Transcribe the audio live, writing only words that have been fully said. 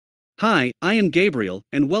Hi, I am Gabriel,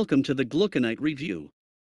 and welcome to the Gluconite review.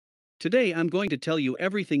 Today I'm going to tell you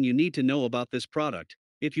everything you need to know about this product,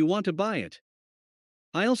 if you want to buy it.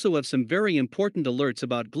 I also have some very important alerts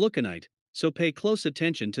about Gluconite, so pay close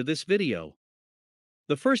attention to this video.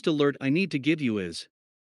 The first alert I need to give you is: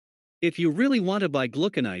 if you really want to buy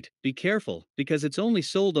Gluconite, be careful, because it's only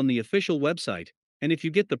sold on the official website, and if you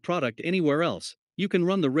get the product anywhere else, you can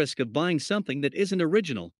run the risk of buying something that isn't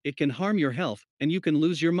original, it can harm your health, and you can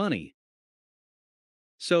lose your money.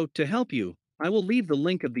 So, to help you, I will leave the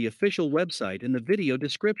link of the official website in the video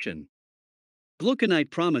description.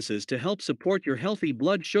 Gluconite promises to help support your healthy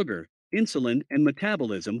blood sugar, insulin, and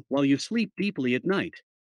metabolism while you sleep deeply at night.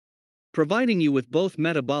 Providing you with both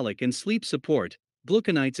metabolic and sleep support,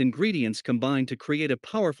 Gluconite's ingredients combine to create a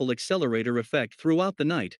powerful accelerator effect throughout the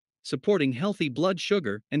night, supporting healthy blood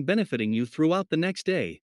sugar and benefiting you throughout the next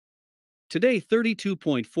day. Today,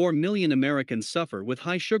 32.4 million Americans suffer with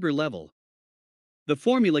high sugar level. The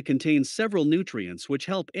formula contains several nutrients which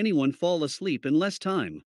help anyone fall asleep in less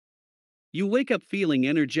time. You wake up feeling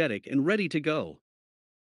energetic and ready to go.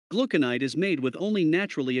 Gluconite is made with only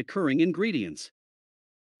naturally occurring ingredients.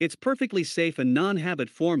 It's perfectly safe and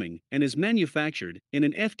non-habit forming and is manufactured in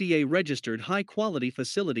an FDA-registered high-quality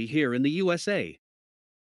facility here in the USA.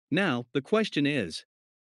 Now, the question is,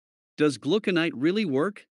 does Gluconite really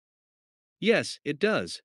work? Yes, it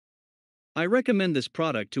does. I recommend this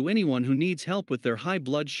product to anyone who needs help with their high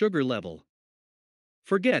blood sugar level.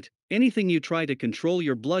 Forget anything you try to control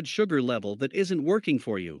your blood sugar level that isn't working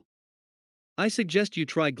for you. I suggest you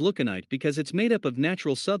try Gluconite because it's made up of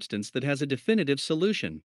natural substance that has a definitive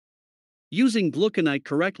solution. Using Gluconite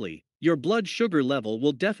correctly, your blood sugar level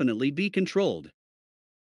will definitely be controlled.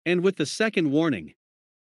 And with the second warning,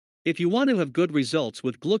 if you want to have good results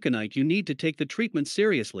with Gluconite, you need to take the treatment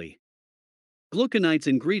seriously. Gluconite's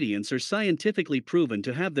ingredients are scientifically proven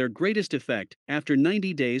to have their greatest effect after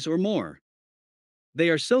 90 days or more. They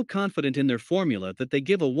are so confident in their formula that they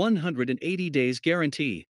give a 180 days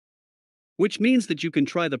guarantee. Which means that you can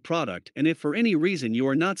try the product, and if for any reason you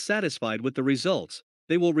are not satisfied with the results,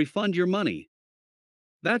 they will refund your money.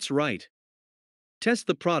 That's right. Test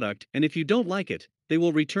the product, and if you don't like it, they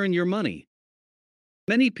will return your money.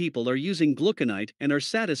 Many people are using Gluconite and are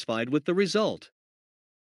satisfied with the result.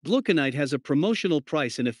 Gluconite has a promotional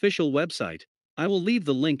price and official website. I will leave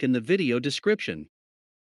the link in the video description.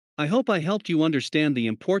 I hope I helped you understand the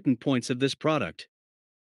important points of this product.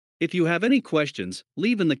 If you have any questions,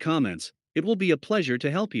 leave in the comments. It will be a pleasure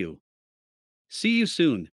to help you. See you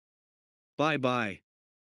soon. Bye bye.